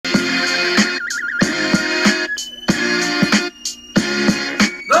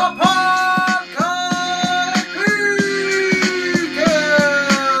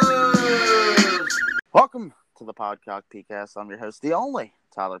Podcock Peacast. I'm your host, the only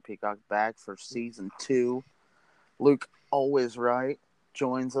Tyler Peacock, back for season 2. Luke, always right,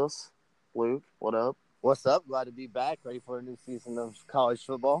 joins us. Luke, what up? What's up? Glad to be back. Ready for a new season of college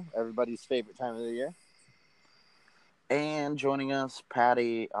football. Everybody's favorite time of the year. And joining us,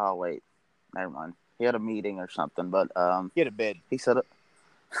 Patty. Oh, wait. Never mind. He had a meeting or something, but He had a bid. he said it.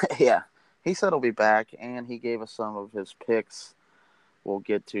 Yeah. He said he'll be back, and he gave us some of his picks we'll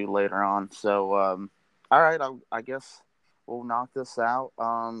get to later on. So, all right, I guess we'll knock this out.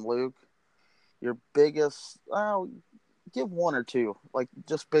 Luke, your biggest, give one or two, like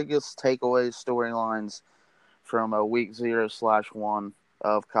just biggest takeaways, storylines from a week 0/1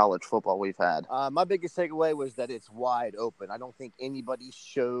 of college football we've had. My biggest takeaway was that it's wide open. I don't think anybody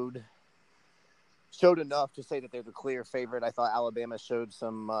showed enough to say that they're the clear favorite. I thought Alabama showed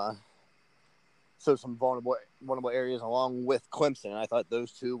some vulnerable areas along with Clemson. And I thought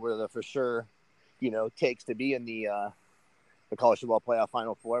those two were the for sure, takes to be in the college football playoff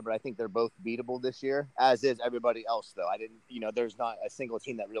Final Four. But I think they're both beatable this year, as is everybody else. Though there's not a single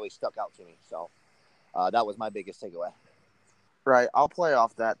team that really stuck out to me. So that was my biggest takeaway. Right, I'll play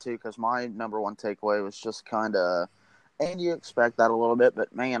off that too because my number one takeaway was just kind of, and you expect that a little bit,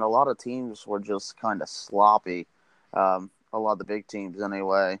 but man, a lot of teams were just kind of sloppy. A lot of the big teams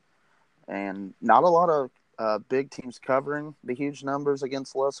anyway, and not a lot of big teams covering the huge numbers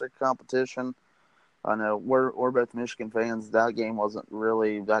against lesser competition. I know we're both Michigan fans. That game wasn't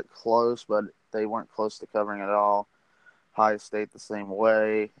really that close, but they weren't close to covering at all. Ohio State the same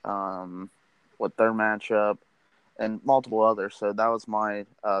way with their matchup. And multiple others. So that was my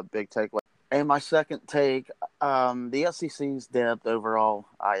big takeaway. And my second take, the SEC's depth overall,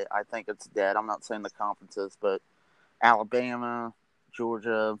 I think it's dead. I'm not saying the conferences, but Alabama,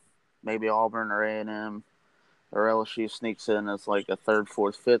 Georgia, maybe Auburn or A&M or LSU sneaks in as like a third,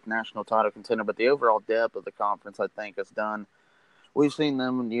 fourth, fifth national title contender. But the overall depth of the conference, I think, is done. We've seen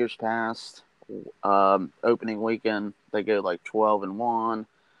them in years past. Opening weekend, they go like 12-1.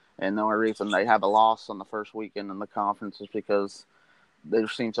 And the only reason they have a loss on the first weekend in the conference is because there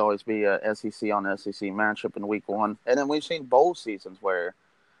seems to always be a SEC on SEC matchup in week 1. And then we've seen bowl seasons where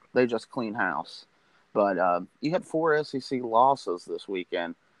they just clean house. But you had 4 SEC losses this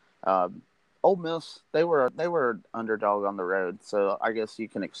weekend. Ole Miss, they were underdog on the road, so I guess you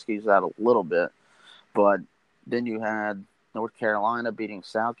can excuse that a little bit. But then you had North Carolina beating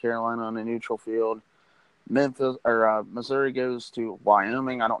South Carolina on a neutral field. Missouri goes to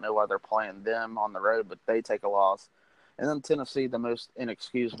Wyoming. I don't know why they're playing them on the road, but they take a loss. And then Tennessee, the most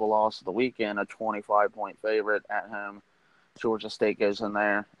inexcusable loss of the weekend, a 25-point favorite at home. Georgia State goes in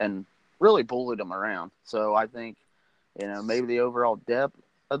there and really bullied them around. So I think, maybe the overall depth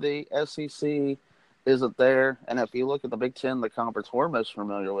of the SEC isn't there. And if you look at the Big Ten, the conference we're most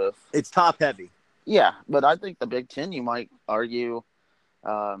familiar with, it's top heavy. Yeah, but I think the Big Ten, you might argue,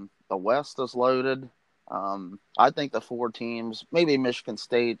 the West is loaded. I think the 4 teams, maybe Michigan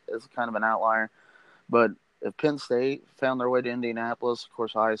State is kind of an outlier, but if Penn State found their way to Indianapolis, of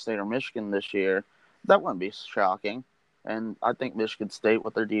course, Ohio State or Michigan this year, that wouldn't be shocking. And I think Michigan State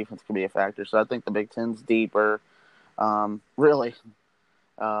with their defense could be a factor. So I think the Big Ten's deeper. Really,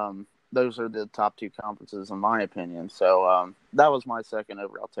 those are the top 2 conferences in my opinion. So that was my second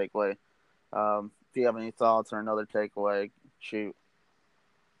overall takeaway. If you have any thoughts or another takeaway, shoot.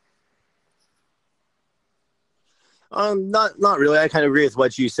 Not really. I kind of agree with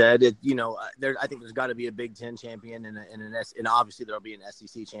what you said. I think there's got to be a Big Ten champion and obviously there'll be an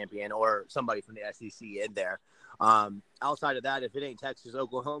SEC champion or somebody from the SEC in there. Outside of that, if it ain't Texas,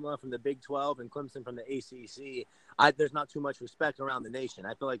 Oklahoma from the Big 12 and Clemson from the ACC, there's not too much respect around the nation.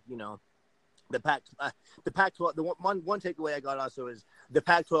 I feel like the Pac-12. The one takeaway I got also is the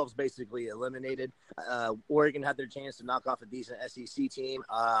Pac-12 is basically eliminated. Oregon had their chance to knock off a decent SEC team.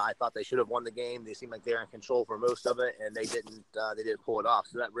 I thought they should have won the game. They seemed like they're in control for most of it, and they didn't. They didn't pull it off.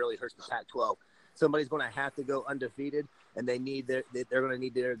 So that really hurts the Pac-12. Somebody's going to have to go undefeated, and they're going to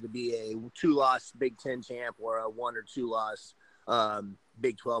need there to be a 2-loss Big Ten champ or a 1 or 2-loss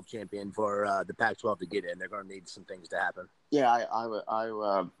Big 12 champion for the Pac-12 to get in. They're going to need some things to happen. Yeah,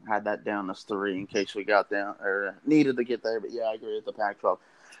 I had that down as 3 in case we got down or needed to get there. But yeah, I agree with the Pac-12.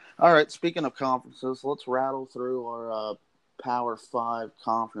 All right, speaking of conferences, let's rattle through our Power 5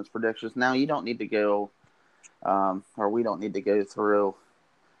 conference predictions. Now, you don't need to go, or we don't need to go through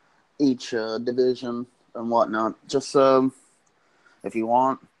each division and whatnot. Just if you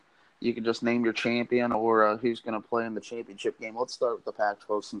want, you can just name your champion or who's going to play in the championship game. Let's start with the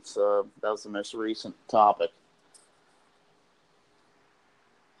Pac-12 since that was the most recent topic.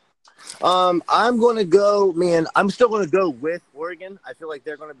 I'm going to go, man. I'm still going to go with Oregon. I feel like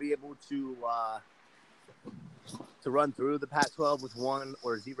they're going to be able to to run through the Pac-12 with 1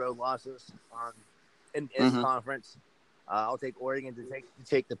 or 0 losses in Mm-hmm. conference. I'll take Oregon to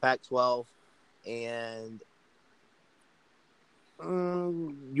take the Pac-12, and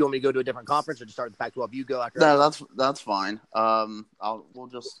you want me to go to a different conference or just start with the Pac-12? You go after I No, go. that's fine. We'll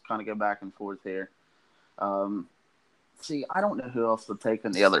just kind of go back and forth here. See, I don't know who else to take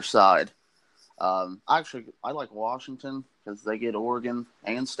on the other side. Actually, I like Washington because they get Oregon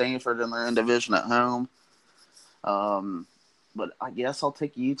and Stanford in their own division at home. But I guess I'll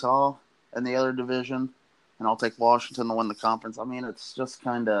take Utah in the other division, and I'll take Washington to win the conference. I mean, it's just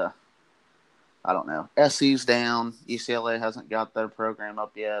kind of, I don't know. SC's down. UCLA hasn't got their program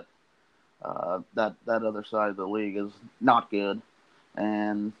up yet. That other side of the league is not good.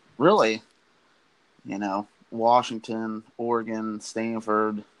 And really, Washington, Oregon,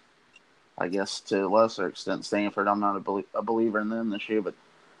 Stanford, I guess to a lesser extent Stanford. I'm not a believer in them this year, but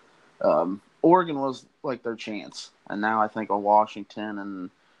Oregon was like their chance. And now I think Washington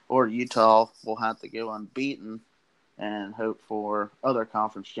or Utah will have to go unbeaten and hope for other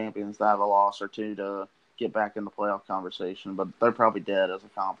conference champions to have a loss or two to get back in the playoff conversation. But they're probably dead as a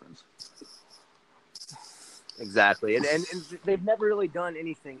conference. Exactly, and they've never really done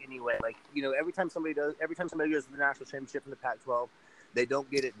anything anyway. Like, every time somebody goes to the national championship in the Pac-12, they don't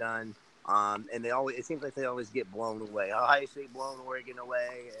get it done. And it seems like they always get blown away. Ohio State blown Oregon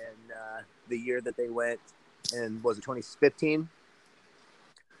away, and the year that they went, and was it 2015?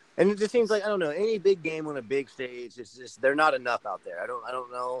 And it just seems like, I don't know, any big game on a big stage, it's just they're not enough out there. I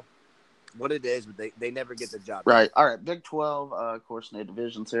don't know what it is, but they never get the job done. Right. All right. Big 12. Of course, no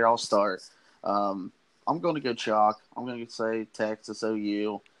divisions here. I'll start. I'm going to go chalk. I'm going to say Texas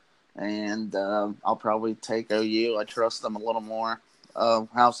OU, and I'll probably take OU. I trust them a little more.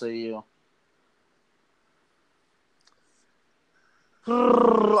 How say you?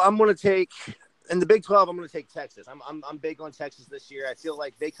 I'm going to take in the Big 12. I'm going to take Texas. I'm big on Texas this year. I feel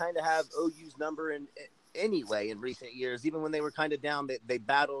like they kind of have OU's number anyway in recent years. Even when they were kind of down, they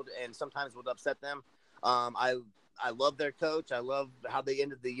battled and sometimes would upset them. I love their coach. I love how they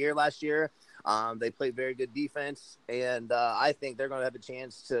ended the year last year. They played very good defense, and I think they're going to have a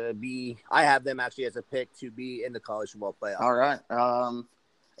chance to be. I have them actually as a pick to be in the college football playoff. All right.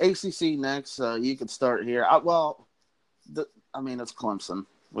 ACC next. You can start here. It's Clemson.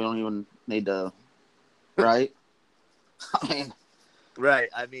 We don't even need to, right? Right.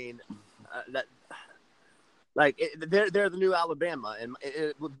 They're the new Alabama, and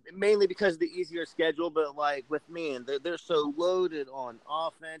mainly because of the easier schedule. But with me, and they're so loaded on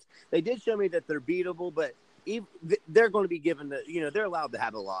offense. They did show me that they're beatable, but they're going to be given they're allowed to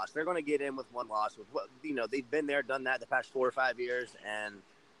have a loss. They're going to get in with one loss. They've been there, done that the past 4 or 5 years, and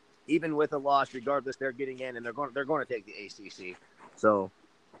even with a loss, regardless, they're getting in, and they're going to take the ACC. So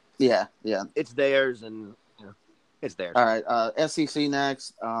yeah, it's theirs, and it's theirs. All right, SEC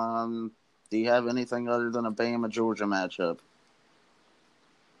next. Do you have anything other than a Bama Georgia matchup?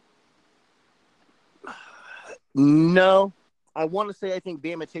 No, I want to say I think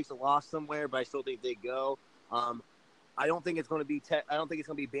Bama takes a loss somewhere, but I still think they go. I don't think it's going to be. I don't think it's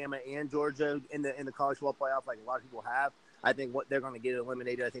going to be Bama and Georgia in the college football playoff like a lot of people have. I think they're going to get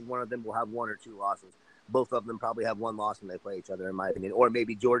eliminated. I think one of them will have 1 or 2 losses. Both of them probably have 1 loss when they play each other, in my opinion. Or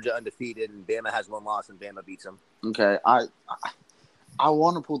maybe Georgia undefeated and Bama has 1 loss and Bama beats them. Okay, I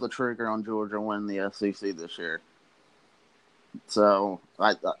want to pull the trigger on Georgia winning the SEC this year. So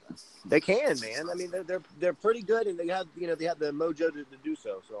they can, man. I mean, they're pretty good, and they have the mojo to do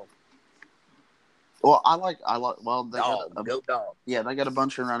so. So. Well, I like. Well, they go dog. Yeah, they got a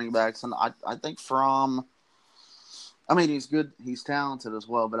bunch of running backs, and I think he's good. He's talented as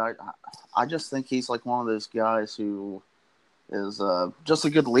well, but I just think he's like one of those guys who is just a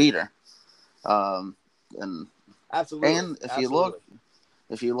good leader. And absolutely. And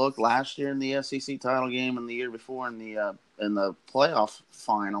if you look last year in the SEC title game and the year before in the playoff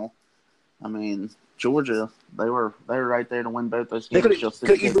final, I mean Georgia, they were right there to win both those games. Just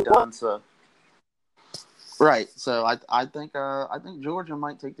didn't get done. So. Right, so I think Georgia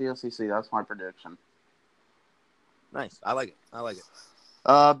might take the SEC. That's my prediction. Nice, I like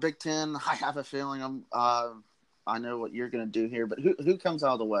it. Big Ten. I have a feeling I know what you're going to do here, but who comes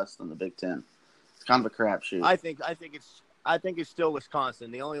out of the West in the Big Ten? It's kind of a crapshoot. I think it's still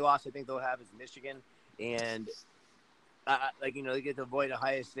Wisconsin. The only loss I think they'll have is Michigan, and they get to avoid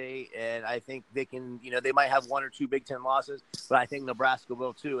Ohio State, and I think they can. They might have 1 or 2 Big Ten losses, but I think Nebraska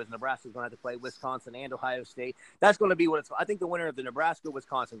will too. As Nebraska's going to have to play Wisconsin and Ohio State. That's going to be what it's. I think the winner of the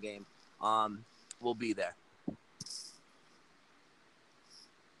Nebraska-Wisconsin game will be there.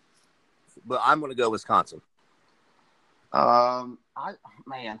 But I'm going to go Wisconsin. I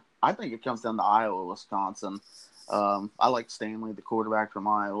think it comes down to Iowa, Wisconsin. I like Stanley, the quarterback from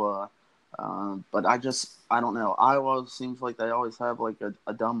Iowa. But I don't know. Iowa seems like they always have like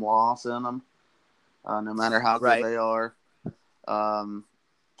a dumb loss in them, no matter how good Right. they are. Um,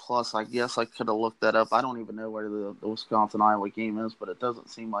 Plus, I guess I could have looked that up. I don't even know where the Wisconsin Iowa game is, but it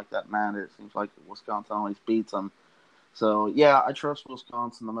doesn't seem like that matters. It seems like Wisconsin always beats them. So yeah, I trust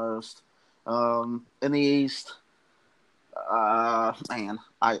Wisconsin the most. In the East, man,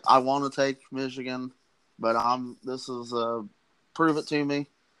 I want to take Michigan, but this is a prove it to me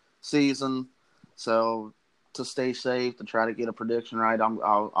season. So to stay safe, to try to get a prediction right,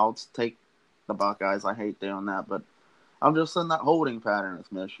 I'll take the Buckeyes. I hate doing that, but I'm just in that holding pattern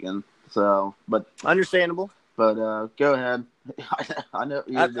with Michigan. So, Understandable. Go ahead. I know what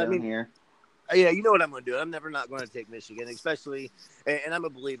I, you're I doing mean, here. yeah, you know what I'm going to do. I'm never not going to take Michigan, especially, and I'm a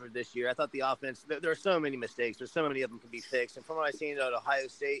believer this year. I thought the offense, there are so many mistakes. There's so many of them can be fixed. And from what I've seen at Ohio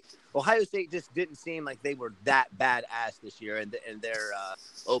State just didn't seem like they were that badass this year in their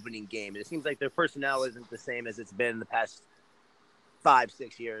opening game. And it seems like their personnel isn't the same as it's been in the past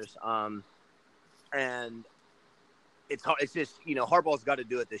 5-6 years. And it's hard. It's just, Harbaugh's got to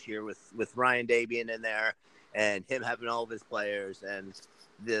do it this year with Ryan Day being in there and him having all of his players and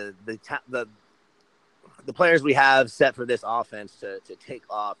the players we have set for this offense to take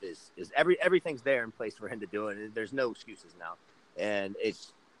off is everything's there in place for him to do it. And there's no excuses now. And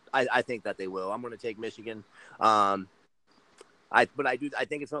I think that they will. I'm going to take Michigan. I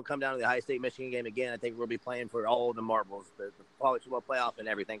think it's going to come down to the Ohio State Michigan game again. I think we'll be playing for all the marbles, the college football playoff and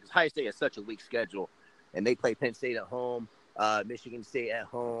everything, because Ohio State has such a weak schedule, and they play Penn State at home, Michigan State at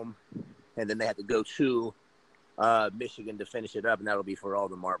home, and then they have to go to Michigan to finish it up, and that'll be for all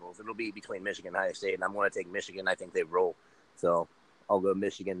the marbles. It'll be between Michigan and Ohio State, and I'm going to take Michigan. I think they roll, so I'll go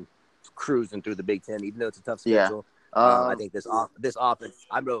Michigan, cruising through the Big Ten, even though it's a tough schedule. I think this offense.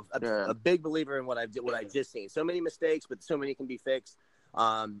 I'm a big believer in what I just seen. So many mistakes, but so many can be fixed.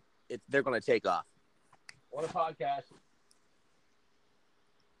 They're going to take off. On a podcast.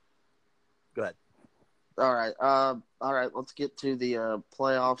 Go ahead. All right. Let's get to the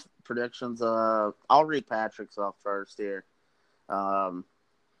playoff predictions. I'll read Patrick's off first here. Let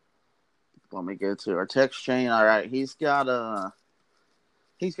me go to our text chain. All right, he's got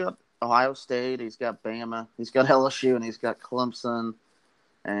Ohio State, he's got Bama, he's got LSU, and he's got Clemson.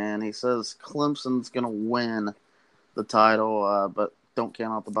 And he says Clemson's gonna win the title, but don't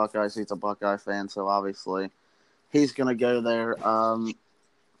count out the Buckeyes. He's a Buckeye fan, so obviously he's gonna go there.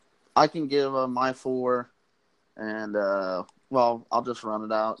 I can give my four, and I'll just run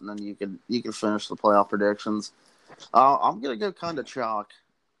it out, and then you can finish the playoff predictions. I'm gonna go kind of chalk.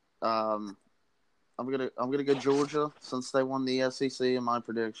 I'm gonna go Georgia since they won the SEC in my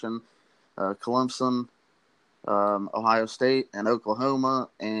prediction. Clemson, Ohio State, and Oklahoma,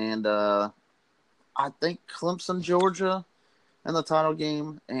 and I think Clemson, Georgia, in the title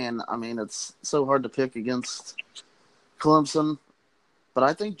game. And I mean, it's so hard to pick against Clemson. But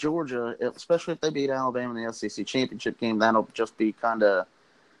I think Georgia, especially if they beat Alabama in the SEC championship game, that'll just be kind of,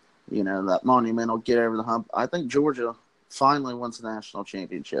 that monumental get over the hump. I think Georgia finally wins the national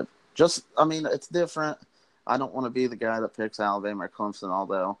championship. It's different. I don't want to be the guy that picks Alabama or Clemson,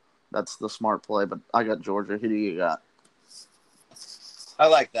 although that's the smart play. But I got Georgia. Who do you got? I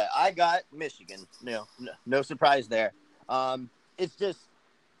like that. I got Michigan. No surprise there. It's just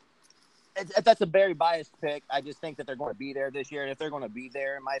that's a very biased pick. I just think that they're going to be there this year, and if they're going to be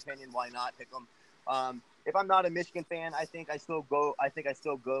there, in my opinion, why not pick them? If I'm not a Michigan fan, I think I still go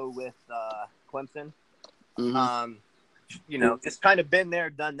with Clemson. Mm-hmm. Just kind of been there,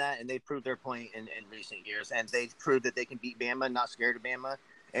 done that, and they've proved their point in recent years, and they've proved that they can beat Bama, not scared of Bama.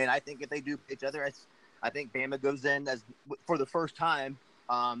 And I think if they do each other, I think Bama goes in as for the first time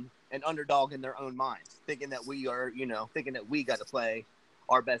an underdog in their own minds, thinking that we got to play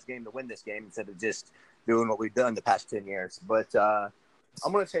our best game to win this game instead of just doing what we've done the past 10 years. But I'm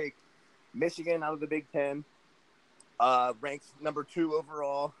going to take Michigan out of the Big Ten, ranked number 2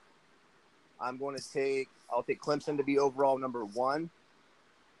 overall. I'll take Clemson to be overall number 1.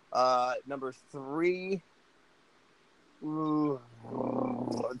 Number 3, 3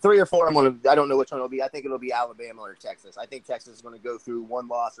 or 4. I don't know which one it'll be. I think it'll be Alabama or Texas. I think Texas is going to go through 1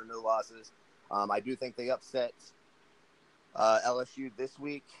 loss or no losses. I do think they upset LSU this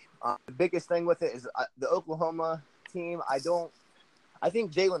week. The biggest thing with it is the Oklahoma team. I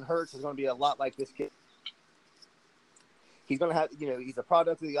think Jalen Hurts is going to be a lot like this kid. He's going to have, he's a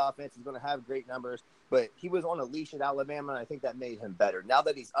product of the offense. He's going to have great numbers, but he was on a leash at Alabama, and I think that made him better. Now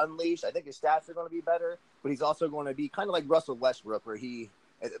that he's unleashed, I think his stats are going to be better, but he's also going to be kind of like Russell Westbrook, where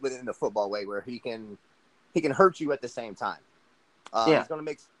within the football way, where he can hurt you at the same time. Yeah. He's going to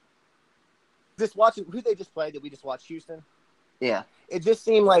make just watching who they just played. Did we just watch Houston? Yeah. It just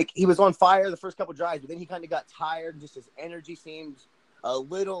seemed like he was on fire the first couple drives, but then he kind of got tired. Just his energy seemed a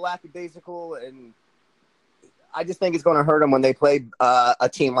little lackadaisical, and I just think it's going to hurt him when they play a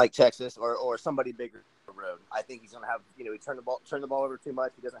team like Texas or somebody bigger on the road. I think he's going to have, he turn the ball over too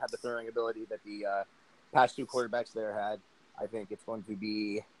much. He doesn't have the throwing ability that the past two quarterbacks there had. I think it's going to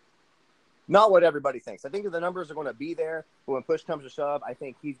be not what everybody thinks. I think the numbers are going to be there, but when push comes to shove, I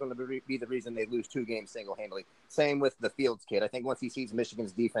think he's going to be the reason they lose 2 games single-handedly. Same with the Fields kid. I think once he sees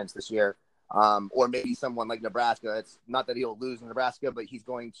Michigan's defense this year, or maybe someone like Nebraska, it's not that he'll lose in Nebraska, but he's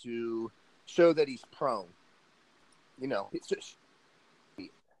going to show that he's prone. It's just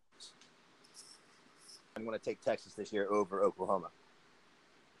I'm going to take Texas this year over Oklahoma.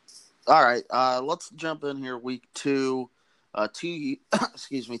 All right, let's jump in here. Week 2, two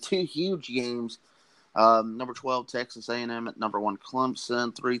huge games. Number 12, Texas A&M at number 1,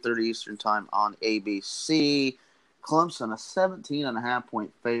 Clemson, 3:30 Eastern Time on ABC. Clemson, a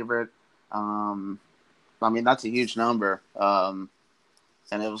 17.5-point favorite. That's a huge number. And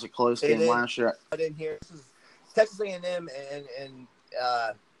it was a close game last year. I didn't hear. This is Texas A&M and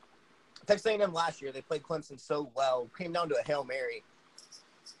Texas A&M last year. They played Clemson so well. Came down to a Hail Mary.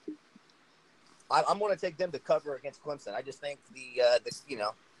 I'm going to take them to cover against Clemson. I just think the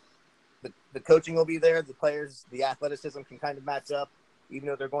coaching will be there. The players, the athleticism can kind of match up. Even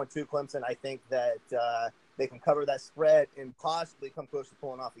though they're going to Clemson, I think that they can cover that spread and possibly come close to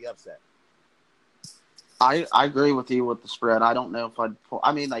pulling off the upset. I agree with you with the spread. I don't know if I'd pull.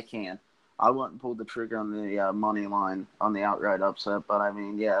 They can. I wouldn't pull the trigger on the money line on the outright upset, but I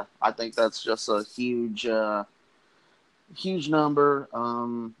think that's just a huge number.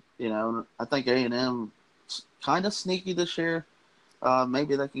 I think A&M kind of sneaky this year.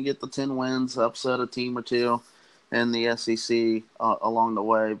 Maybe they can get the 10 wins, upset a team or two in the SEC along the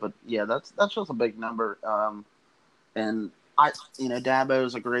way. But yeah, that's just a big number. And Dabo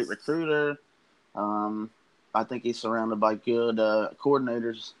is a great recruiter. I think he's surrounded by good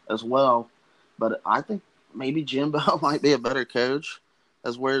coordinators as well. But I think maybe Jimbo might be a better coach,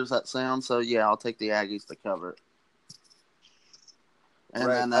 as weird as that sounds. So, yeah, I'll take the Aggies to cover it. And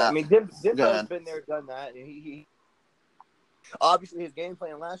right. then, Jimbo's been there, done that. And he obviously his game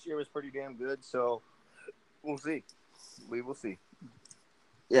plan last year was pretty damn good. So, we'll see. We will see.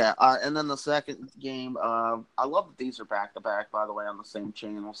 Yeah, and then the second game, I love that these are back-to-back, by the way, on the same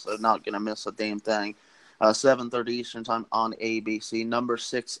channel, so not going to miss a damn thing. 7:30 Eastern Time on ABC. Number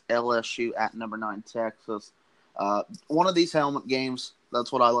 6, LSU at number 9, Texas. One of these helmet games,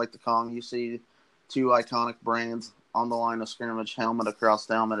 that's what I like to call them. You see 2 iconic brands on the line of scrimmage, helmet across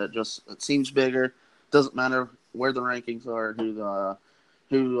helmet. It seems bigger. Doesn't matter where the rankings are, who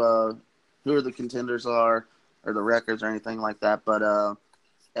are the contenders are, or the records or anything like that. But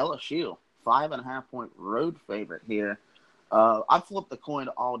LSU, 5.5-point road favorite here. I flipped the coin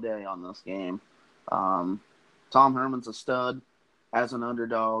all day on this game. Tom Herman's a stud as an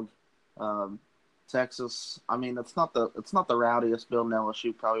underdog. Texas, it's not the rowdiest build in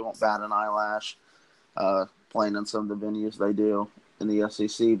LSU. Probably won't bat an eyelash playing in some of the venues they do in the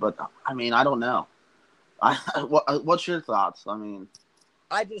SEC. But I don't know. What's your thoughts?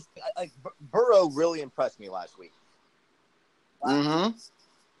 Burrow really impressed me last week.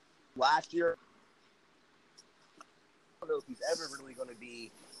 Last year, I don't know if he's ever really going to be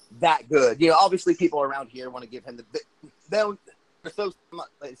that good. Obviously people around here want to give him they're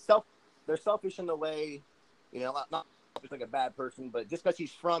selfish in the way, not like a bad person, but just because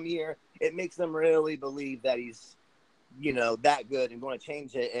he's from here, it makes them really believe that he's, that good and going to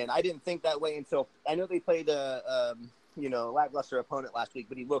change it. And I didn't think that way until I know they played a lackluster opponent last week,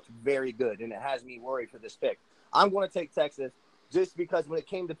 but he looked very good, and it has me worried for this pick. I'm going to take Texas just because when it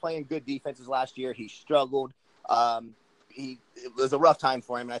came to playing good defenses last year, he struggled. It was a rough time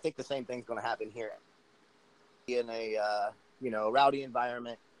for him, and I think the same thing's going to happen here in a rowdy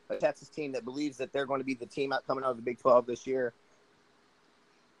environment. A Texas team that believes that they're going to be the team coming out of the Big 12 this year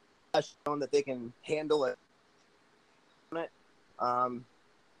has shown that they can handle it. That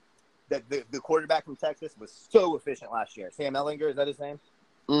the quarterback from Texas was so efficient last year. Sam Ehlinger, is that his name?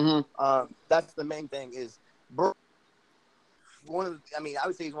 Mm-hmm. That's the main thing is I would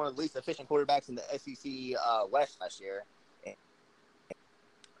say he's one of the least efficient quarterbacks in the SEC West last year. And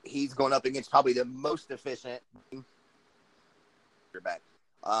he's going up against probably the most efficient quarterback.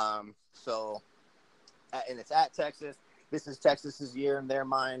 And it's at Texas. This is Texas's year in their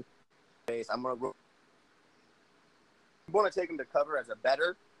mind. I'm going to take him to cover as a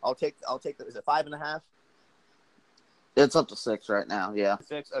better. I'll take is it 5.5? It's up to 6 right now. Yeah.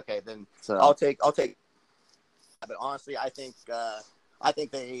 6. Okay, then so I'll take. But honestly, I think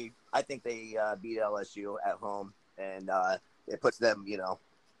I think they beat LSU at home, and it puts them,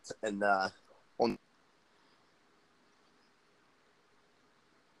 in on.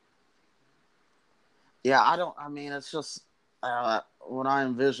 Yeah, I mean, it's just when I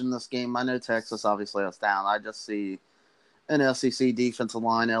envision this game, I know Texas obviously has talent. I just see an SEC defensive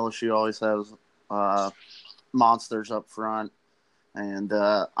line. LSU always has monsters up front. And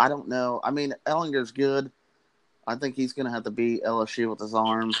I don't know. I mean, Ellinger's good. I think he's going to have to beat LSU with his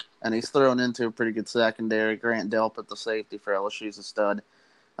arm. And he's thrown into a pretty good secondary. Grant Delp at the safety for LSU's a stud.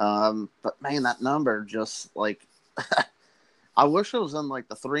 But, man, that number just, like, I wish it was in, like,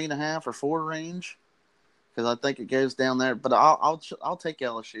 the 3.5 or 4 range. Because I think it goes down there. But I'll take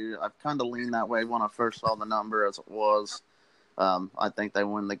LSU. I've kind of leaned that way when I first saw the number as it was. I think they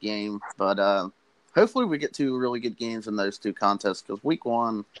win the game. But hopefully we get 2 really good games in those 2 contests. Because week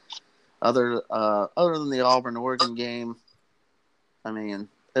 1, other than the Auburn-Oregon game, I mean,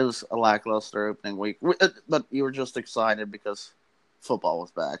 it was a lackluster opening week. But you were just excited because football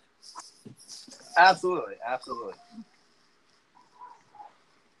was back. Absolutely.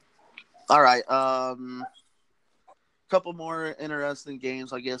 All right. Couple more interesting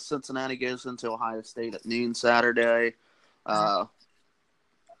games. I guess Cincinnati goes into Ohio State at noon Saturday. I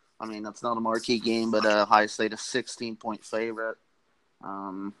mean, that's not a marquee game, but Ohio State a 16-point favorite.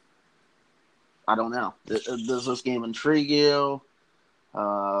 I don't know. Does this game intrigue you?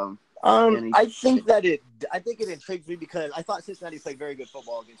 I think it intrigues me because I thought Cincinnati played very good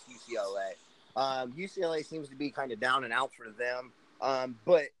football against UCLA. UCLA seems to be kind of down and out for them.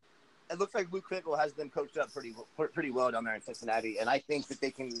 But it looks like Luke Fickell has them coached up pretty well down there in Cincinnati, and I think that they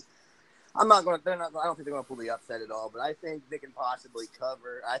can. I don't think they're going to pull the upset at all, but I think they can possibly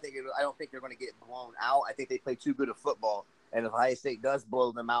cover. I don't think they're going to get blown out. I think they play too good of football, and if Ohio State does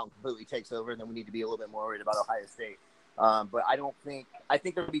blow them out and completely takes over, then we need to be a little bit more worried about Ohio State. But I think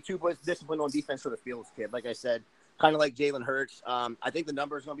they're going to be too disciplined on defense for the Fields kid. Like I said, kind of like Jalen Hurts. I think the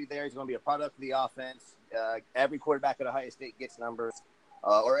numbers are going to be there. He's going to be a product of the offense. Every quarterback at Ohio State gets numbers,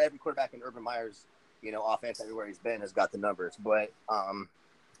 or every quarterback in Urban Meyer's, offense everywhere he's been has got the numbers. But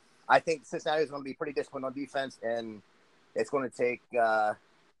I think Cincinnati is going to be pretty disciplined on defense, and it's going to take a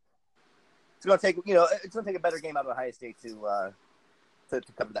better game out of Ohio State to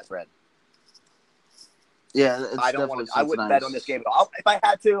cover that spread. Yeah, I wouldn't bet on this game at all. If I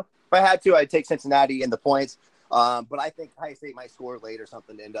had to, I'd take Cincinnati in the points. But I think Ohio State might score late or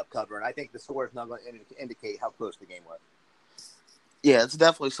something to end up covering. I think the score is not going to indicate how close the game was. Yeah, it's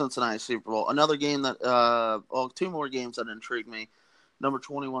definitely Cincinnati Super Bowl. Another game that 2 more games that intrigued me. Number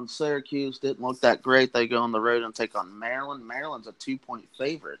 21, Syracuse didn't look that great. They go on the road and take on Maryland. Maryland's a 2-point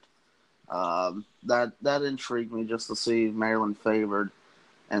favorite. That intrigued me just to see Maryland favored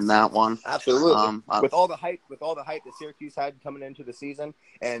in that one. Absolutely. With all the hype that Syracuse had coming into the season,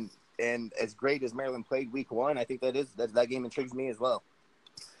 and as great as Maryland played week 1, I think that game intrigues me as well.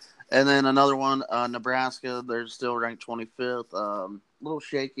 And then another one, Nebraska. They're still ranked 25th. Little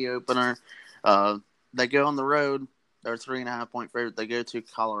shaky opener. They go on the road. They're 3.5-point favorite. They go to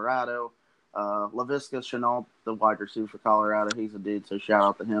Colorado. Laviska Shenault, the wide receiver for Colorado, he's a dude, so shout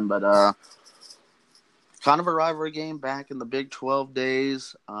out to him. But kind of a rivalry game back in the Big 12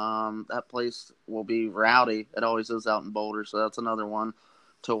 days. That place will be rowdy. It always is out in Boulder, so that's another one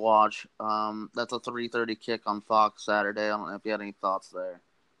to watch. That's a 3:30 kick on Fox Saturday. I don't know if you had any thoughts there.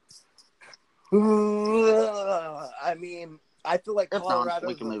 I mean, I feel like Colorado.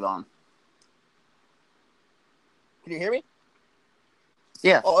 We can move on. Can you hear me?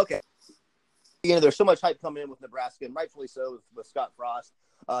 Yeah. Oh, okay. There's so much hype coming in with Nebraska, and rightfully so with Scott Frost.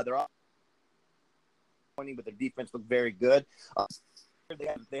 They're all pointing, but their defense looked very good.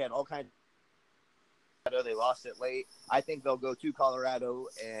 They had all kinds of. They lost it late. I think they'll go to Colorado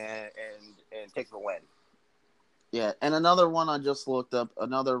and take the win. Yeah, and another one I just looked up,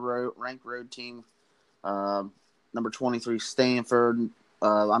 another ranked road team, number 23, Stanford.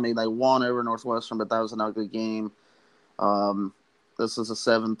 I mean, they won over Northwestern, but that was an ugly game. This is a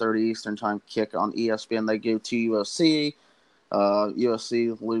 7:30 Eastern time kick on ESPN. They go to USC.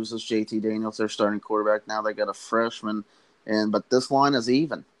 USC loses JT Daniels, their starting quarterback. Now they got a freshman, but this line is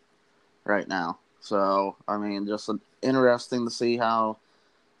even right now. So, I mean, just interesting to see how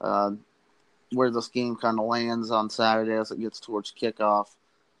where this game kind of lands on Saturday as it gets towards kickoff.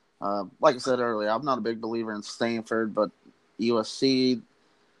 Like I said earlier, I'm not a big believer in Stanford, but USC,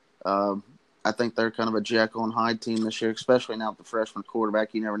 I think they're kind of a Jekyll and Hyde team this year, especially now with the freshman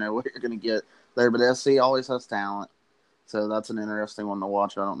quarterback. You never know what you're going to get there, but SC always has talent. So that's an interesting one to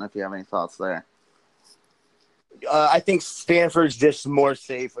watch. I don't know if you have any thoughts there. I think Stanford's just more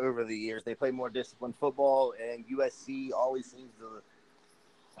safe over the years. They play more disciplined football, and USC always seems to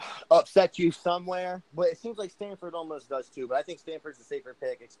upset you somewhere, but it seems like Stanford almost does too. But I think Stanford's a safer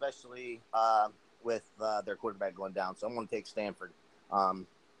pick, especially with their quarterback going down. So I'm going to take Stanford.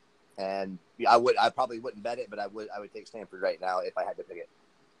 And I probably wouldn't bet it, but I would take Stanford right now if I had to pick it.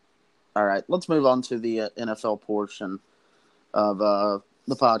 All right, let's move on to the NFL portion of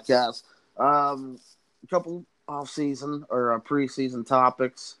the podcast. A couple off-season or preseason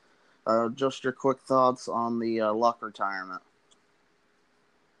topics. Just your quick thoughts on the Luck retirement.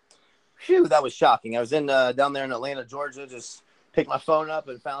 Phew, that was shocking. I was in down there in Atlanta, Georgia, just picked my phone up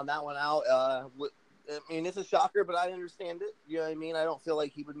and found that one out. I mean, it's a shocker, but I understand it. You know what I mean? I don't feel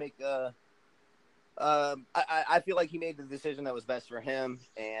like he would make I feel like he made the decision that was best for him,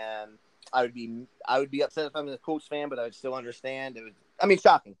 and I would be upset if I'm a Colts fan, but I would still understand.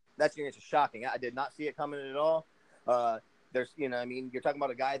 Shocking. That's your answer. Shocking. I did not see it coming at all. There's, you're talking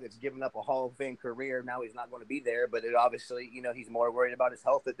about a guy that's given up a Hall of Fame career. Now he's not going to be there, but it obviously, he's more worried about his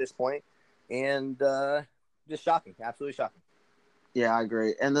health at this point, and just shocking. Absolutely shocking. Yeah, I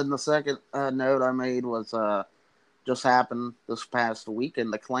agree. And then the second note I made was just happened this past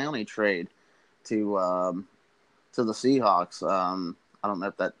weekend, the Clowney trade to the Seahawks. I don't know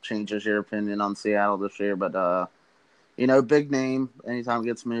if that changes your opinion on Seattle this year, but big name. Anytime it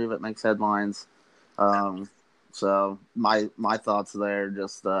gets moved, it makes headlines. So my thoughts there,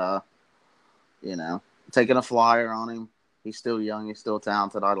 just taking a flyer on him. He's still young. He's still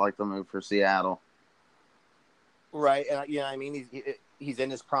talented. I'd like to move for Seattle. Right. He's in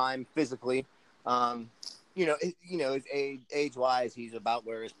his prime physically. His age-wise, he's about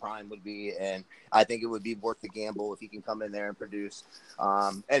where his prime would be, and I think it would be worth the gamble if he can come in there and produce.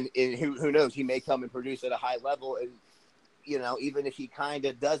 And who knows, he may come and produce at a high level, and even if he kind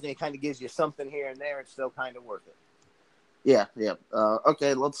of doesn't, it kind of gives you something here and there. It's still kind of worth it. Yeah.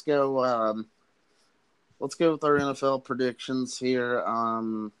 Okay, let's go. Let's go with our NFL predictions here.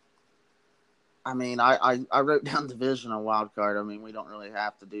 I wrote down division and wild card. I mean, we don't really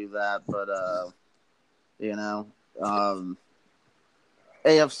have to do that, but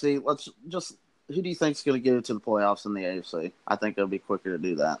AFC. Let's just. Who do you think's going to go to the playoffs in the AFC? I think it'll be quicker to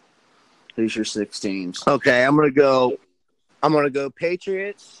do that. Who's your 6 teams? Okay, I'm gonna go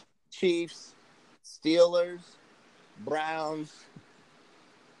Patriots, Chiefs, Steelers, Browns,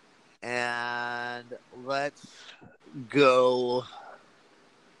 and let's go.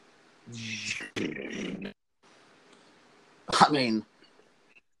 I mean,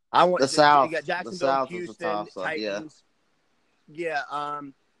 I want the South. You got Jacksonville, the South Houston, is a toss-up, Titans. Yeah.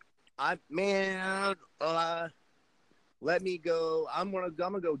 Let me go. I'm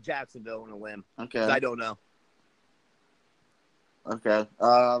gonna go Jacksonville on a limb. Okay. I don't know. Okay.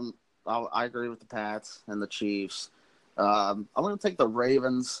 I agree with the Pats and the Chiefs. I'm going to take the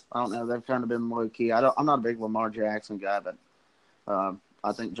Ravens. I don't know. They've kind of been low key. I'm not a big Lamar Jackson guy, but I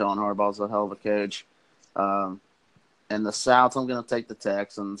think John Harbaugh's a hell of a coach. In the South, I'm going to take the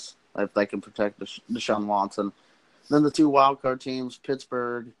Texans if they can protect Deshaun Watson. Then the 2 wildcard teams,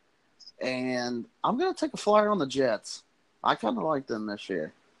 Pittsburgh, and I'm going to take a flyer on the Jets. I kind of like them this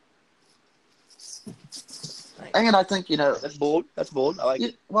year. And I think, That's bold. I like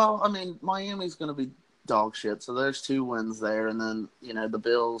it. Well, I mean, Miami's going to be dog shit, so there's 2 wins there. And then, the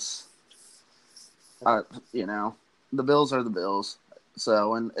Bills, the Bills are the Bills.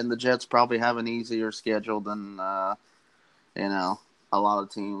 So, and the Jets probably have an easier schedule than, a lot of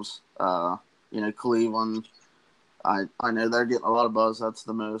teams. Cleveland, I know they're getting a lot of buzz. That's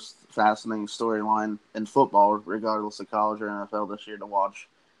the most fascinating storyline in football, regardless of college or NFL this year to watch.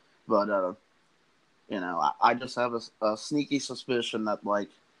 But, I just have a sneaky suspicion that,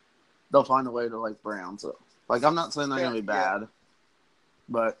 they'll find a way to, Browns. I'm not saying they're going to be bad,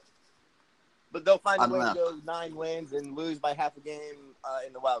 but they'll find a way to go 9 wins and lose by half a game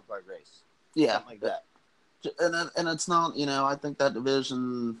in the wild card race. Yeah. Something like that. And it's not, I think that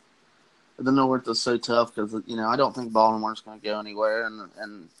division, the North is so tough because, I don't think Baltimore's going to go anywhere.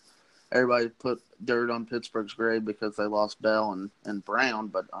 And everybody put dirt on Pittsburgh's grave because they lost Bell and Brown.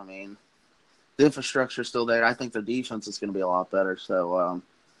 But, I mean, the infrastructure's still there. I think the defense is going to be a lot better. So,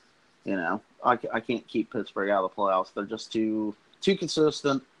 I can't keep Pittsburgh out of the playoffs. They're just too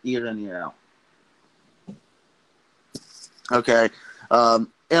consistent year in, year out. Okay.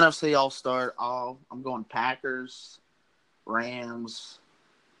 NFC All-Star. I'm going Packers, Rams.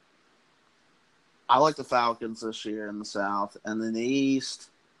 I like the Falcons this year in the South. And then the East,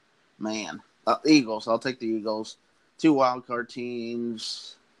 Eagles. I'll take the Eagles. 2 wildcard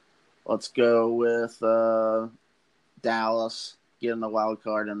teams. Let's go with Dallas getting the wild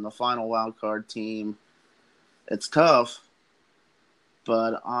card. And the final wild card team, it's tough,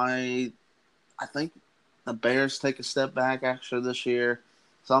 but I think the Bears take a step back actually this year.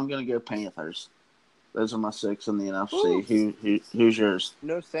 So I'm gonna go Panthers. Those are my 6 in the NFC. Ooh. Who's yours?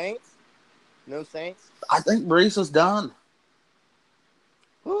 No Saints. No Saints. I think Brees is done.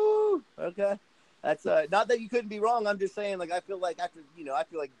 Ooh. Okay. That's not that you couldn't be wrong. I'm just saying, like, I feel like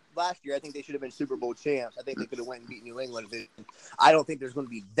last year, I think they should have been Super Bowl champs. I think they could have went and beat New England. I don't think there's going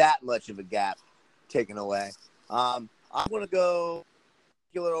to be that much of a gap taken away. I'm going to go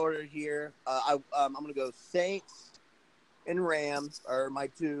regular order here. I'm going to go Saints and Rams are my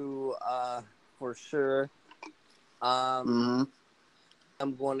 2 for sure. Mm-hmm.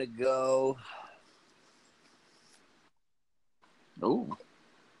 I'm going to go. Ooh,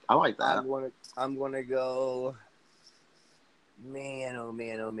 I like that. I'm gonna go. Man, oh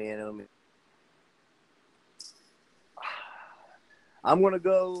man, oh man, oh man. I'm gonna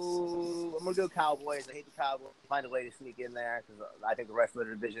go Cowboys. I hate the Cowboys. Find a way to sneak in there because I think the rest of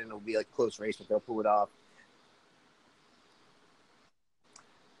the division will be like a close race, but they'll pull it off.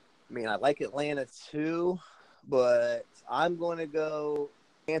 I mean, I like Atlanta too, but I'm gonna go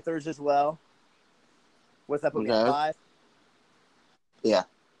Panthers as well. What's that put me at 5? Yeah.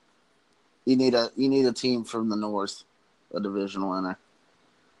 You need a team from the North, a division winner.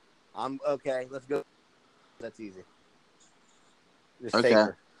 I'm okay. Let's go. That's easy. Just Okay.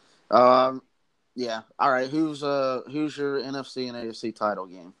 safer. Yeah. All right. Who's your NFC and AFC title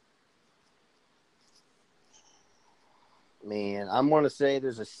game? Man, I'm going to say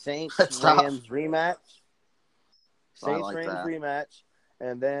there's a That's tough. Saints-Rams rematch. I like Saints-Rams that. rematch.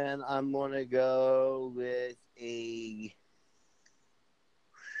 And then I'm going to go with a...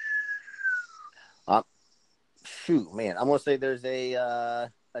 shoot, man. I'm going to say there's I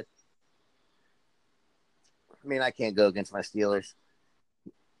can't go against my Steelers.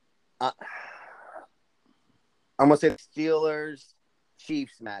 I'm going to say the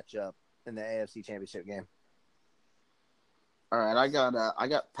Steelers-Chiefs matchup in the AFC Championship game. All right. I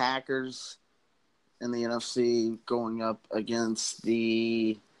got Packers in the NFC going up against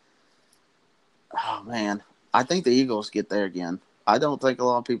the... Oh, man. I think the Eagles get there again. I don't think a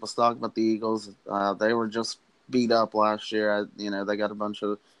lot of people talk about the Eagles. They were just beat up last year. They got a bunch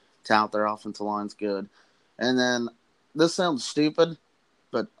of talent. Their offensive line's good. And then, this sounds stupid,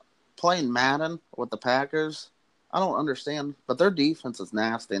 but playing Madden with the Packers, I don't understand. But their defense is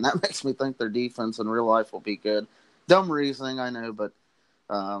nasty, and that makes me think their defense in real life will be good. Dumb reasoning, I know, but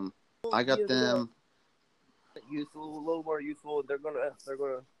I got them. Youthful, a little more youthful.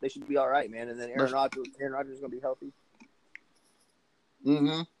 They should be all right, man. And then Aaron Rodgers is gonna be healthy.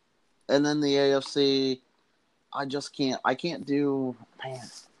 Mm-hmm. And then the AFC, I can't do, man.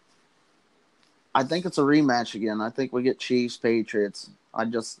 I think it's a rematch again. I think we get Chiefs, Patriots.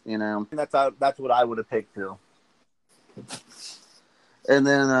 That's what I would have picked too. And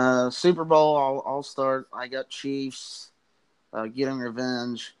then Super Bowl, I'll start. I got Chiefs getting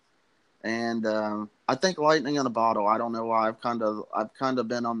revenge. And I think lightning in a bottle. I don't know why. I've kind of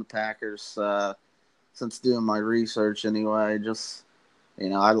been on the Packers since doing my research. Anyway, just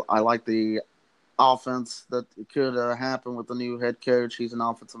I like the offense that could happen with the new head coach. He's an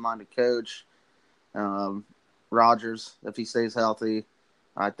offensive-minded coach. Rodgers, if he stays healthy,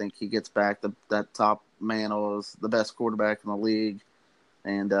 I think he gets back that top mantle as the best quarterback in the league.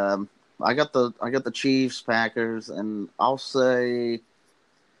 And I got the Chiefs, Packers, and I'll say.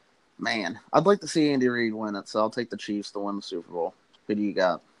 Man, I'd like to see Andy Reid win it, so I'll take the Chiefs to win the Super Bowl. Who do you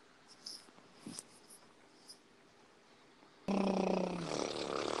got? I'm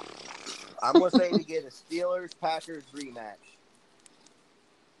going to say we get a Steelers-Packers rematch.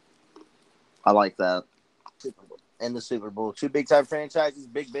 I like that. In the Super Bowl. 2 big-time franchises.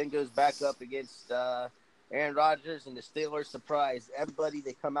 Big Ben goes back up against Aaron Rodgers, and the Steelers surprise everybody.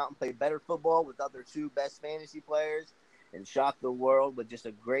 They come out and play better football with other 2 best fantasy players and shock the world with just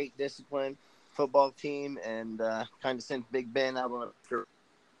a great disciplined football team and kind of sent Big Ben out on a...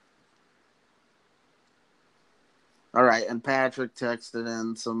 All right, and Patrick texted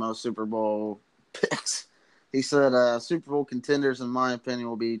in some Super Bowl picks. He said Super Bowl contenders, in my opinion,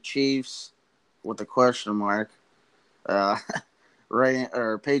 will be Chiefs with a question mark,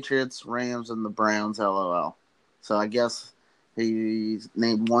 Patriots, Rams, and the Browns, LOL. So I guess he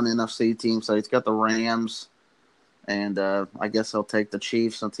named one NFC team, so he's got the Rams. And I guess he'll take the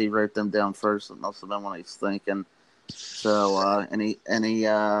Chiefs since he wrote them down first. It must have been what he's thinking. So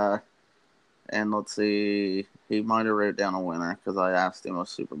and let's see, he might have wrote down a winner because I asked him a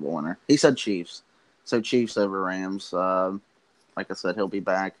Super Bowl winner. He said Chiefs, so Chiefs over Rams. Like I said, he'll be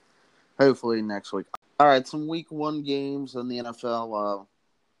back hopefully next week. All right, some Week 1 games in the NFL.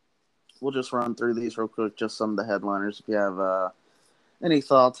 We'll just run through these real quick, just some of the headliners. If you have any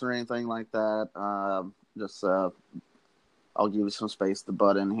thoughts or anything like that, just I'll give you some space to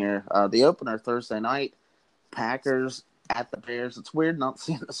butt in here. The opener Thursday night, Packers at the Bears. It's weird not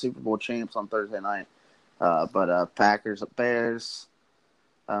seeing the Super Bowl champs on Thursday night, but Packers at Bears.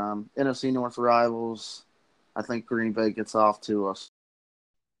 NFC North rivals. I think Green Bay gets off to us.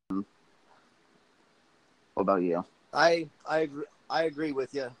 What about you? I agree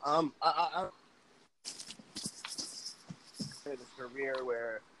with you. I his career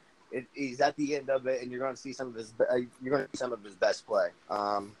where he's at the end of it, and you're going to see some of his best play.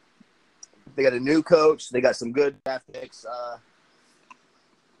 They got a new coach. They got some good draft picks.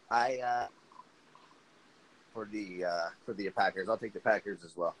 For the Packers, I'll take the Packers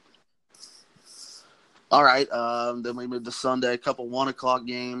as well. All right. Then we move to Sunday. A couple 1:00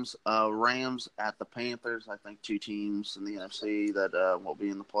 games. Rams at the Panthers. I think two teams in the NFC that will be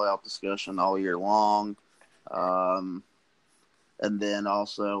in the playoff discussion all year long. And then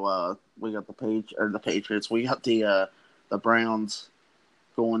also we got the Patriots. We got the Browns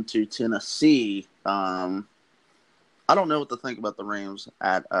going to Tennessee. I don't know what to think about the Rams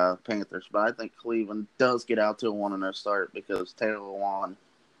at Panthers, but I think Cleveland does get out to a 1-0 start because Taylor Lewan,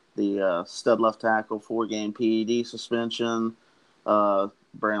 the stud left tackle, 4-game PED suspension.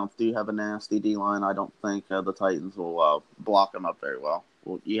 Browns do have a nasty D-line. I don't think the Titans will block them up very well.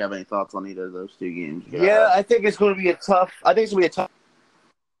 Well, do you have any thoughts on either of those two games? Yeah, I think it's going to be a tough. I think it's going to be a tough.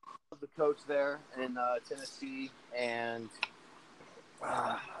 The coach there in Tennessee, and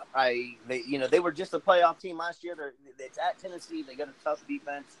they were just a playoff team last year. It's at Tennessee. They got a tough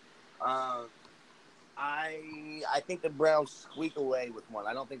defense. I think the Browns squeak away with one.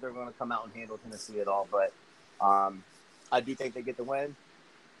 I don't think they're going to come out and handle Tennessee at all, but I do think they get the win.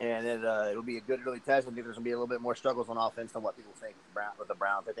 And it'll be a good early test. I think there's going to be a little bit more struggles on offense than what people think with the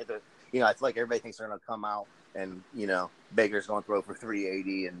Browns. I think that, I feel like everybody thinks they're going to come out and, Baker's going to throw for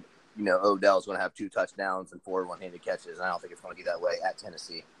 380 and, Odell's going to have 2 touchdowns and 4 one-handed catches. And I don't think it's going to be that way at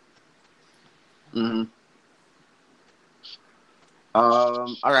Tennessee. Mm-hmm.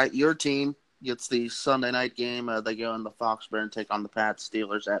 All right, your team gets the Sunday night game. They go in the Foxborough and take on the Pats.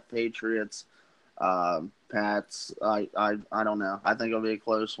 Steelers at Patriots. Pats, I don't know. I think it'll be a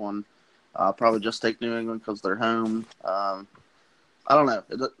close one. Probably just take New England because they're home. I don't know.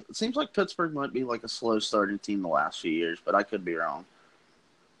 It seems like Pittsburgh might be like a slow starting team the last few years, but I could be wrong.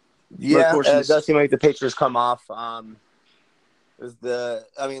 Yeah, it does seem like the Patriots come off. Who was it?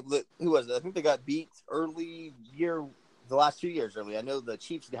 I think they got beat early year, the last 2 years early. I know the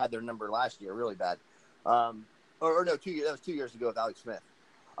Chiefs had their number last year really bad. Or no, 2 years. That was 2 years ago with Alex Smith.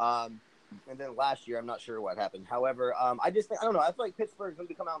 And then last year, I'm not sure what happened. However, I don't know. I feel like Pittsburgh's going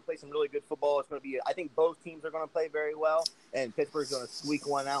to come out and play some really good football. It's going to be, I think both teams are going to play very well, and Pittsburgh's going to squeak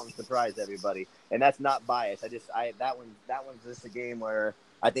one out and surprise everybody. And that's not biased. That one's just a game where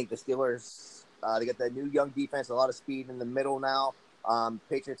I think the Steelers, they got that new young defense, a lot of speed in the middle now.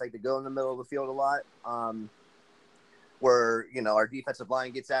 Patriots like to go in the middle of the field a lot, where, our defensive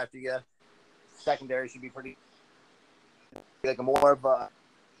line gets after you. Secondary should be pretty, like a more of a,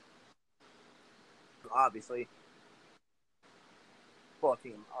 obviously, football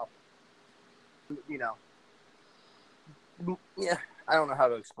team. Yeah, I don't know how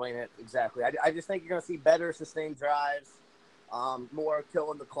to explain it exactly. I just think you're going to see better sustained drives, more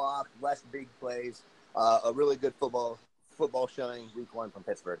killing the clock, less big plays, a really good football showing week 1 from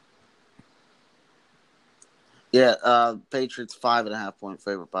Pittsburgh. Yeah, Patriots 5.5 point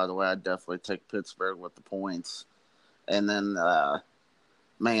favorite, by the way. I'd definitely take Pittsburgh with the points. And then,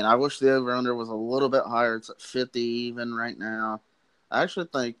 man, I wish the over-under was a little bit higher. It's at 50 even right now. I actually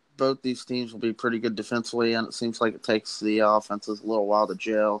think both these teams will be pretty good defensively, and it seems like it takes the offenses a little while to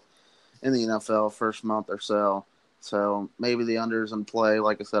gel in the NFL first month or so. So maybe the under's in play.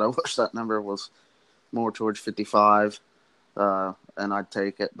 Like I said, I wish that number was more towards 55, and I'd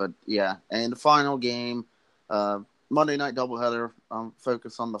take it. But, yeah, and the final game, Monday night doubleheader.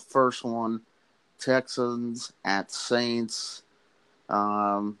 Focus on the first one, Texans at Saints.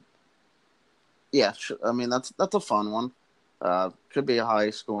 Yeah, I mean that's a fun one. Could be a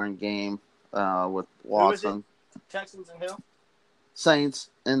high scoring game with Watson. Who is it? Texans and who? Saints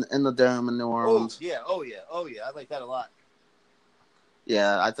in the Dome in New Orleans. Oh yeah. I like that a lot.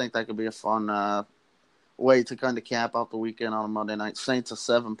 Yeah, I think that could be a fun way to kind of cap out the weekend on a Monday night. Saints a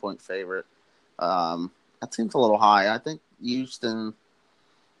 7-point favorite. That seems a little high. I think Houston,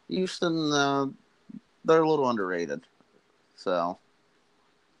 they're a little underrated. So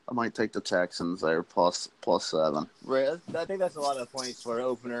I might take the Texans there plus 7. Right. I think that's a lot of points for an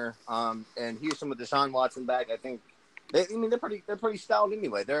opener. And Houston with Deshaun Watson back, I think they're pretty stout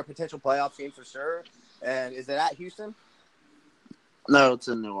anyway. They're a potential playoff team for sure. And is it at Houston? No, it's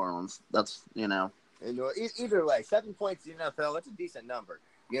in New Orleans. That's And either way, 7 points in the NFL, that's a decent number.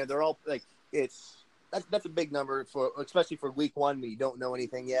 They're all like that's a big number for especially for week one when you don't know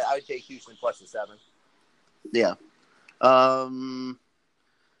anything yet. I would take Houston plus the 7. Yeah.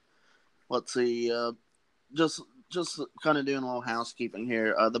 Let's see. Just kind of doing a little housekeeping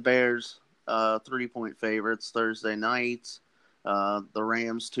here. The Bears, 3-point favorites Thursday night. The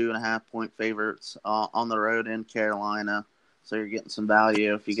Rams, 2.5-point favorites on the road in Carolina. So you're getting some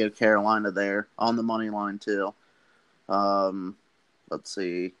value if you go Carolina there on the money line too. Let's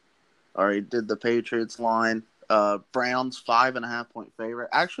see. Already did the Patriots line. Browns, 5.5-point favorite.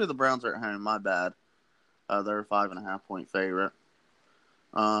 Actually, the Browns are at home. My bad. They're a 5.5-point favorite.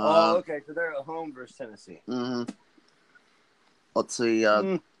 Okay. So they're at home versus Tennessee. Mm-hmm. Let's see.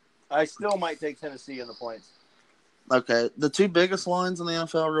 I still might take Tennessee in the points. Okay. The two biggest lines in the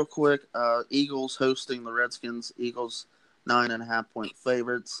NFL, real quick. Eagles hosting the Redskins. Eagles, 9.5-point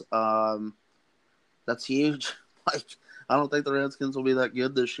favorites. That's huge. I don't think the Redskins will be that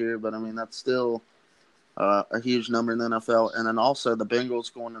good this year, but I mean that's still a huge number in the NFL. And then also the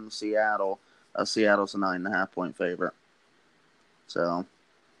Bengals going into Seattle. Seattle's a 9.5-point favorite. So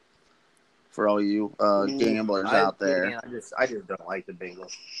for all you gamblers out there, man, I just don't like the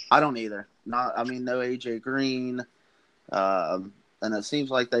Bengals. I don't either. No AJ Green, and it seems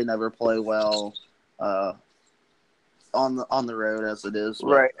like they never play well on the road as it is. But...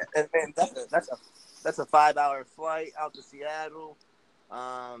 Right, and that's a 5-hour flight out to Seattle.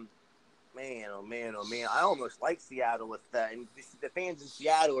 Man, oh man, oh man! I almost like Seattle with that, and the fans in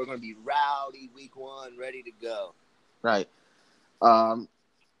Seattle are going to be rowdy week one, ready to go. Right.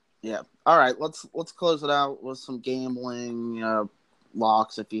 Yeah. All right. Let's close it out with some gambling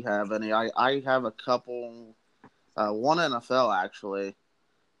locks if you have any. I have a couple. One NFL actually,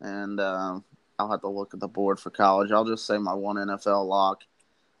 and I'll have to look at the board for college. I'll just say my one NFL lock.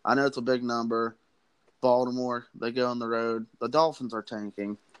 I know it's a big number. Baltimore, they go on the road. The Dolphins are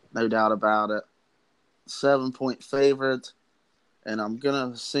tanking, no doubt about it. 7-point favorite, and I'm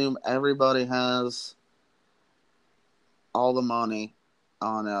gonna assume everybody has all the money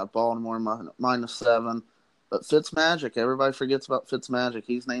on Baltimore -7. But Fitzmagic, everybody forgets about Fitzmagic.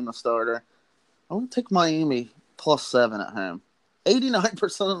 He's named the starter. I'm going to take Miami +7 at home.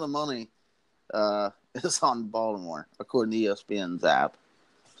 89% of the money is on Baltimore, according to ESPN's app.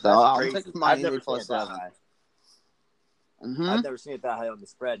 So I'm taking Miami +7. Mm-hmm. I've never seen it that high on the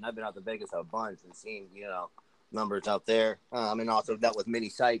spread, and I've been out to Vegas a bunch and seen, numbers out there. And also dealt with many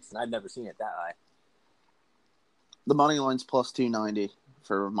sites, and I've never seen it that high. The money line's +290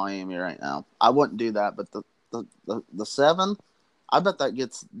 for Miami right now. I wouldn't do that, but the 7, I bet that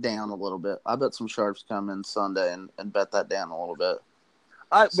gets down a little bit. I bet some sharps come in Sunday and bet that down a little bit.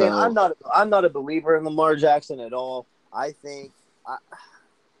 I'm not a believer in Lamar Jackson at all. I think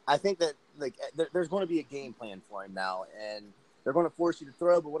that there's going to be a game plan for him now, and they're going to force you to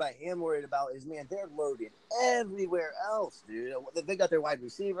throw. But what I am worried about is, man, they're loaded everywhere else, dude. They got their wide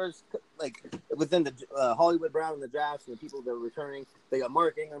receivers within the Hollywood Brown and the drafts and the people that are returning. They got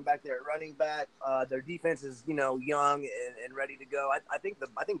Mark Ingram back there at running back. Their defense is young and ready to go. I think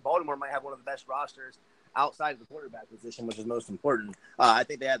Baltimore might have one of the best rosters outside of the quarterback position, which is most important. I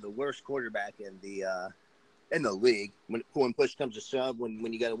think they have the worst quarterback in the league. When push comes to shove,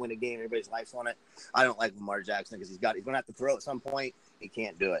 when you got to win a game, everybody's life's on it. I don't like Lamar Jackson because he's going to have to throw at some point. He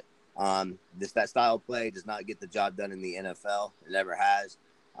can't do it. That style of play does not get the job done in the NFL. It never has.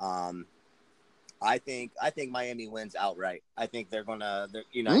 I think Miami wins outright. I think they're gonna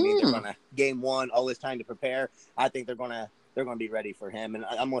game one, all this time to prepare. I think they're gonna be ready for him. And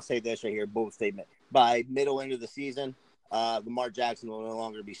I'm gonna say this right here, bold statement. By middle end of the season, Lamar Jackson will no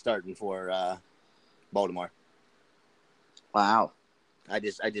longer be starting for Baltimore. Wow. I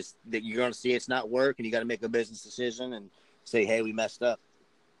just that you're going to see it's not work, and you got to make a business decision and say, hey, we messed up.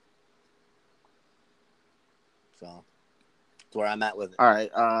 So that's where I'm at with it. All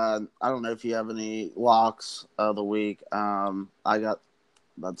right. I don't know if you have any locks of the week.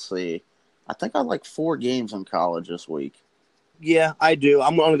 Let's see. I think I have like 4 games in college this week. Yeah, I do.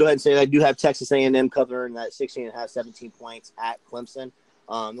 I'm going to go ahead and say I do have Texas A&M covering that 16.5, 17 points at Clemson.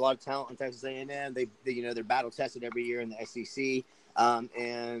 A lot of talent on Texas A&M. They're battle tested every year in the SEC.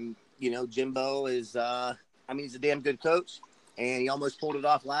 And Jimbo is, he's a damn good coach, and he almost pulled it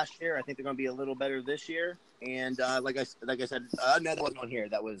off last year. I think they're going to be a little better this year. And like I said, no, that wasn't on here.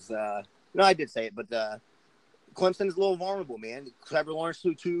 That was no, I did say it, but Clemson is a little vulnerable, man. Trevor Lawrence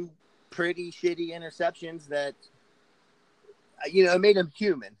threw 2 pretty shitty interceptions that. It made him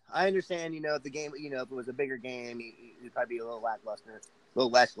human. I understand, if the game, if it was a bigger game, it'd probably be a little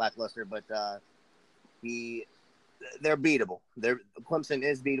less lackluster, but he they're beatable. Clemson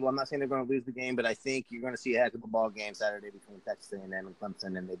is beatable. I'm not saying they're going to lose the game, but I think you're going to see a heck of a ball game Saturday between Texas A&M and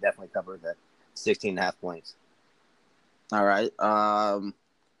Clemson, and they definitely cover the 16.5 points. All right.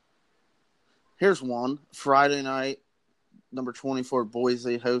 Here's one. Friday night, number 24,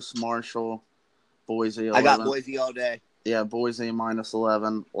 Boise hosts Marshall. Boise 11. I got Boise all day. Yeah, Boise minus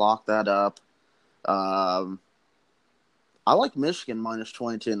 11. Lock that up. I like Michigan minus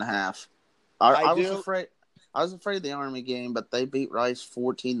 22.5. I was afraid. I was afraid of the Army game, but they beat Rice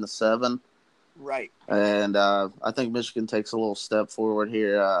 14-7. Right. And I think Michigan takes a little step forward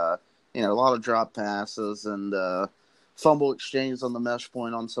here. A lot of drop passes and fumble exchanges on the mesh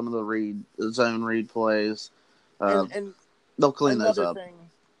point on some of the zone read plays. And they'll clean those up.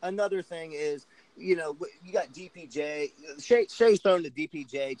 Another thing is, you got DPJ. Shay's thrown to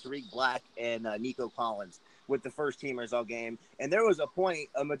DPJ, Tariq Black, and Nico Collins with the first teamers all game. And there was a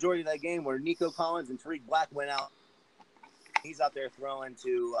majority of that game where Nico Collins and Tariq Black went out. He's out there throwing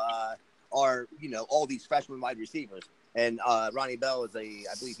to all these freshman wide receivers. And Ronnie Bell is I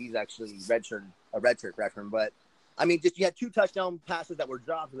believe he's actually a redshirt freshman. But, I mean, you had 2 touchdown passes that were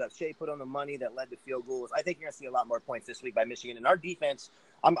dropped that Shay put on the money that led to field goals. I think you're going to see a lot more points this week by Michigan. And our defense,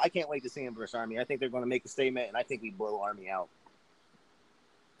 I can't wait to see them versus Army. I think they're going to make a statement, and I think we blow Army out.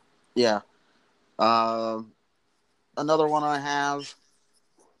 Yeah. Another one I have,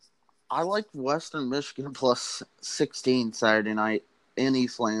 I like Western Michigan plus 16 Saturday night in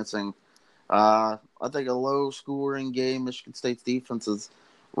East Lansing. I think a low-scoring game. Michigan State's defense is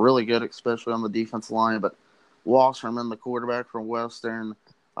really good, especially on the defensive line. But Wasserman, the quarterback from Western,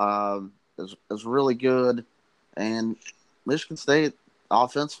 is really good. And Michigan State,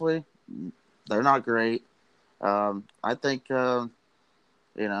 offensively, they're not great. I think, I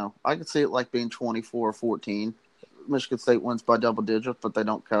could see it like being 24-14. Michigan State wins by double digits, but they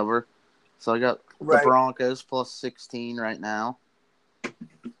don't cover. So I got the Broncos plus 16 right now.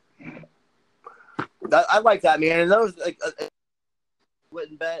 I like that, man. And those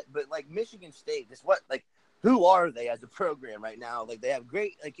wouldn't bet, but Michigan State, who are they as a program right now? They have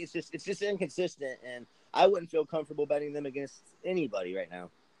great, it's just inconsistent, and I wouldn't feel comfortable betting them against anybody right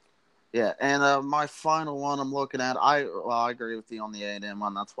now. Yeah, and my final one I'm looking at, I agree with you on the A&M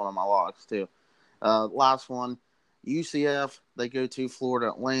one. That's one of my locks too. Last one, UCF. They go to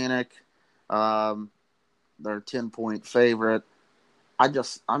Florida Atlantic. They're a 10-point favorite.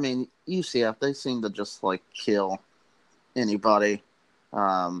 UCF, they seem to just kill anybody.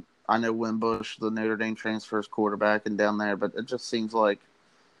 I know Wimbush, the Notre Dame transfers quarterback, and down there, but it just seems like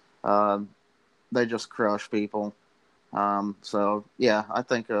they just crush people. So yeah, I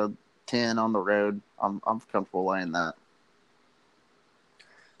think 10 on the road. I'm comfortable laying that.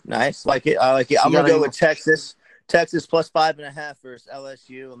 Nice, like it. I like it. I'm gonna go with Texas. Texas plus 5.5 versus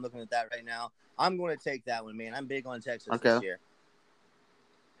LSU. I'm looking at that right now. I'm going to take that one, man. I'm big on Texas this year.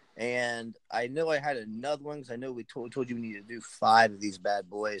 And I know I had another one because I know we told you we need to do 5 of these bad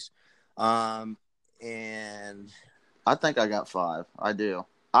boys. And I think I got 5. I do.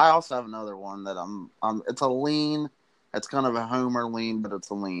 I also have another one that I'm it's a lean. It's kind of a homer lean, but it's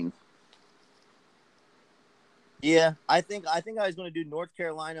a lean. Yeah, I think I was going to do North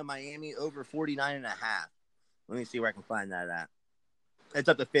Carolina, Miami over 49.5. Let me see where I can find that at. It's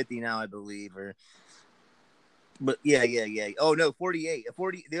up to 50 now, I believe. But yeah. Oh no, 48.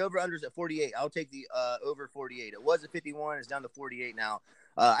 40. The over under is at 48. I'll take the over 48. It was at 51. It's down to 48 now.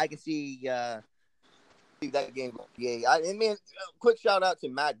 I can see that game. Yeah, man. Quick shout out to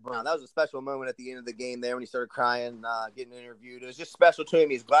Matt Brown. That was a special moment at the end of the game there when he started crying, getting interviewed. It was just special to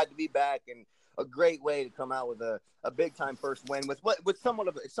him. He's glad to be back and a great way to come out with a big time first win with somewhat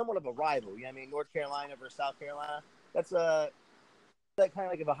of a rival. You know what I mean? North Carolina versus South Carolina. That's that kind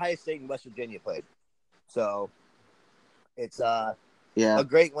of like if Ohio State and West Virginia played. So it's a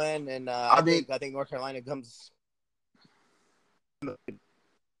great win, and I think North Carolina comes.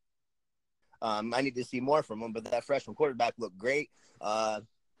 I need to see more from him, but that freshman quarterback looked great. The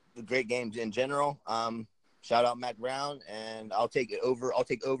great games in general. Shout out Mac Brown, and I'll take it over. I'll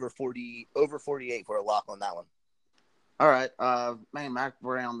take over 48 for a lock on that one. All right, man, Mac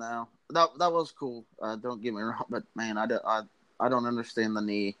Brown though. That was cool. Don't get me wrong, but man, I don't understand the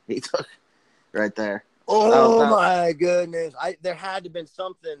knee he took right there. Oh my goodness! There had to have been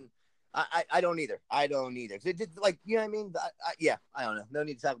something. I don't either. I don't either. It did, you know what I mean? I don't know. No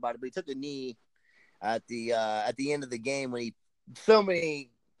need to talk about it. But he took the knee at the end of the game when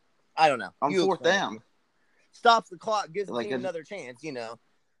I don't know. On 4th down. Stops the clock, gives the team another chance, chance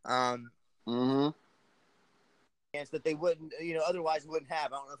that they wouldn't, otherwise wouldn't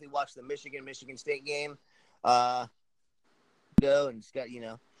have. I don't know if you watched the Michigan State game. Go and Scott,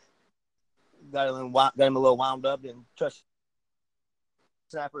 got him a little wound up and trust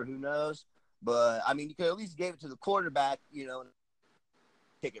snapper. Who knows? But I mean, you could at least gave it to the quarterback, and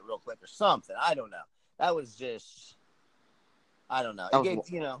kick it real quick or something. I don't know. That was just, I don't know. It gave,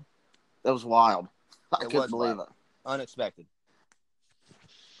 that was wild. I couldn't was believe wild. it. Unexpected.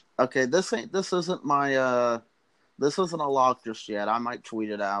 Okay, this isn't my this isn't a lock just yet. I might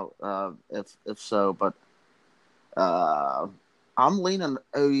tweet it out if so, but I'm leaning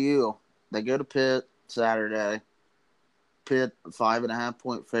OU. They go to Pitt Saturday. Pitt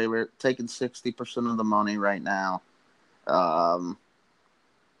 5.5-point favorite, taking 60% of the money right now. I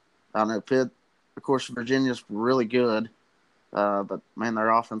don't know, Pitt, of course, Virginia's really good, but man, their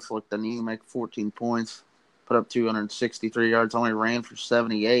offense looked anemic. 14 points, put up 263 yards, only ran for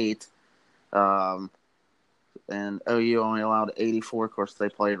 78. And OU only allowed 84. Of course, they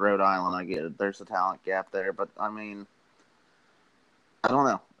played Rhode Island. I get it. There's a talent gap there. But, I mean, I don't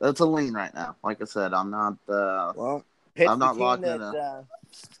know. It's a lean right now. Like I said, I'm not Pitt's I'm not the team locked in.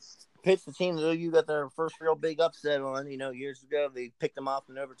 Pitt's the team that OU got their first real big upset on, years ago. They picked them off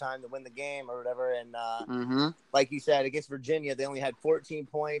in overtime to win the game or whatever. And like you said, against Virginia, they only had 14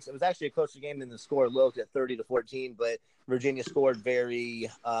 points. It was actually a closer game than the score looked at 30-14, but Virginia scored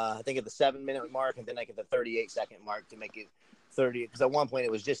I think at the 7-minute mark and then like at the 38-second mark to make it 30. Because at one point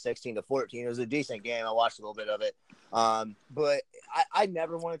it was just 16-14. It was a decent game. I watched a little bit of it. But I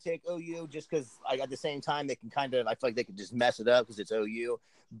never want to take OU just because at the same time they can I feel like they could just mess it up because it's OU.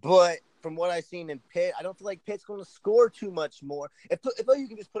 But from what I've seen in Pitt, I don't feel like Pitt's going to score too much more. If OU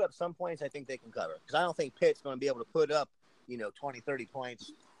can just put up some points, I think they can cover. Because I don't think Pitt's going to be able to put up, 20, 30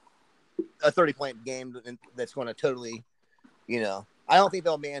 points, a 30-point game that's going to totally, I don't think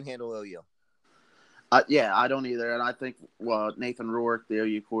they'll manhandle OU. Yeah, I don't either. And I think, Nathan Rourke, the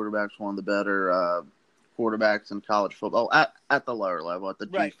OU quarterback, is one of the better quarterbacks in college football at the lower level, at the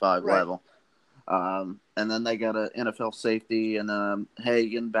G5 level. And then they got an NFL safety and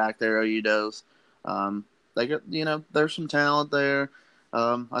Hagan back there. OU does. They got there's some talent there.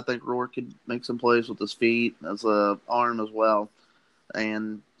 I think Rourke could make some plays with his feet as a arm as well.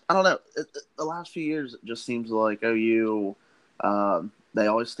 And I don't know. The last few years, it just seems like OU. They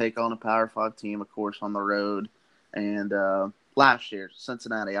always take on a Power 5 team, of course, on the road. And last year,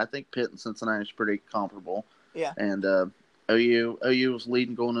 Cincinnati. I think Pitt and Cincinnati is pretty comparable. Yeah. And OU was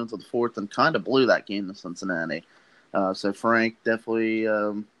leading going into the fourth and kind of blew that game to Cincinnati. So Frank definitely,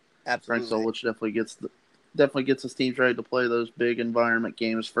 Frank Solich definitely gets his teams ready to play those big environment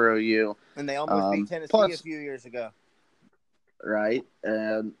games for OU. And they almost beat Tennessee a few years ago. Right,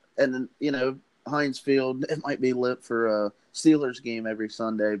 and then Heinz Field, it might be lit for a Steelers game every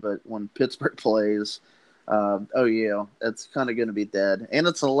Sunday, but when Pittsburgh plays, it's kind of going to be dead. And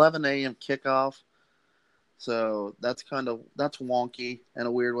it's an 11 a.m. kickoff. So that's wonky in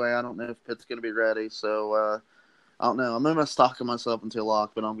a weird way. I don't know if Pitt's going to be ready. So I don't know. I'm going to stock myself until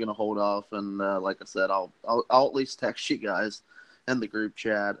lock, but I'm going to hold off. And like I said, I'll at least text you guys in the group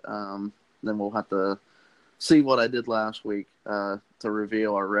chat. Then we'll have to see what I did last week to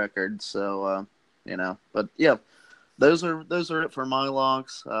reveal our record. So but yeah, those are it for my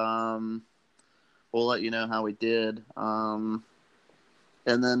locks. We'll let you know how we did.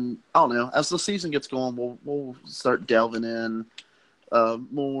 And then, I don't know, as the season gets going, we'll start delving in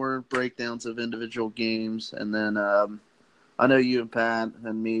more breakdowns of individual games. And then I know you and Pat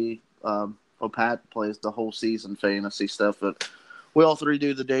and me, Pat plays the whole season fantasy stuff, but we all three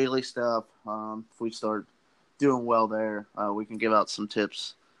do the daily stuff. If we start doing well there, we can give out some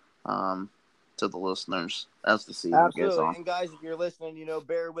tips to the listeners as the season goes on. And guys, if you're listening,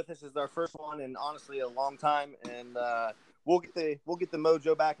 bear with us. It's our first one in honestly a long time. And we'll get the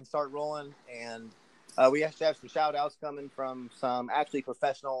mojo back and start rolling. And we actually have some shout outs coming from some actually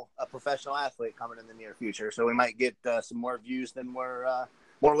professional athlete coming in the near future. So we might get some more views than more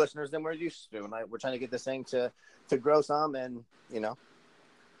listeners than we're used to. And we're trying to get this thing to grow some and,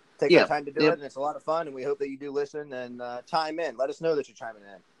 take our time to do it. And it's a lot of fun. And we hope that you do listen and chime in. Let us know that you're chiming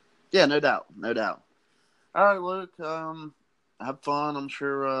in. Yeah, no doubt. All right, Luke, have fun. I'm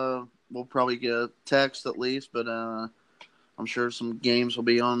sure we'll probably get a text at least, but I'm sure some games will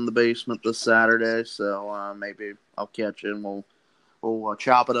be on in the basement this Saturday, so maybe I'll catch you and we'll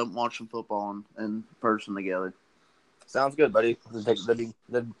chop it up and watch some football in person together. Sounds good, buddy.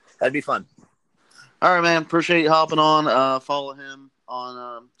 That'd be fun. All right, man. Appreciate you hopping on. Follow him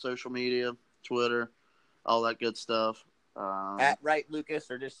on social media, Twitter, all that good stuff. At Wright Lucas,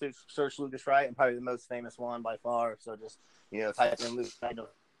 or just search Lucas Wright, and probably the most famous one by far. So just type in Lucas Wright,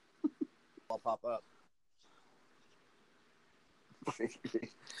 I'll pop up.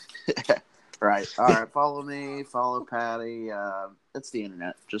 Right. All right. Follow me. Follow Patty. It's the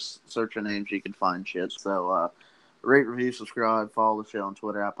internet. Just search your names. You can find shit. So, rate, review, subscribe. Follow the show on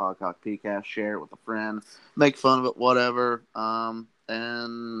Twitter at PodcockPcast. Share it with a friend. Make fun of it. Whatever.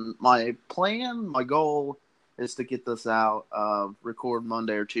 And my plan, my goal, is to get this out. Record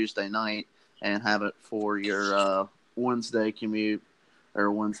Monday or Tuesday night and have it for your Wednesday commute or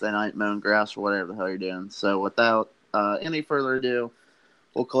Wednesday night mowing grass or whatever the hell you're doing. So, without any further ado,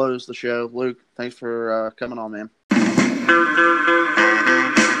 we'll close the show. Luke, thanks for coming on, man.